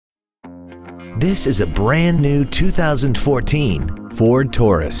This is a brand new 2014 Ford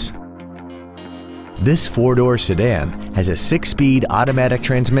Taurus. This four-door sedan has a 6-speed automatic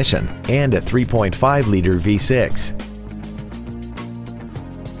transmission and a 3.5-liter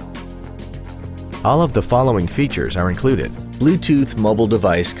V6. All of the following features are included: Bluetooth mobile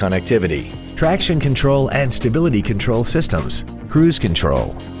device connectivity, traction control and stability control systems, cruise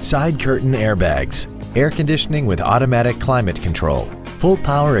control, side curtain airbags, air conditioning with automatic climate control, full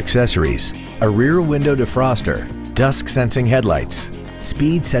power accessories, a rear window defroster, dusk sensing headlights,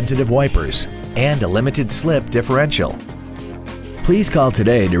 speed sensitive wipers, and a limited slip differential. Please call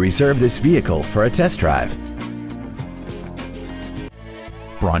today to reserve this vehicle for a test drive.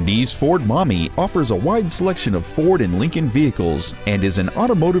 Brondie's Ford Maumee offers a wide selection of Ford and Lincoln vehicles and is an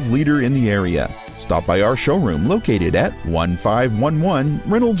automotive leader in the area. Stop by our showroom located at 1511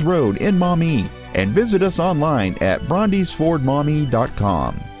 Reynolds Road in Maumee and visit us online at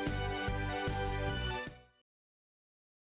brondiesfordmaumee.com.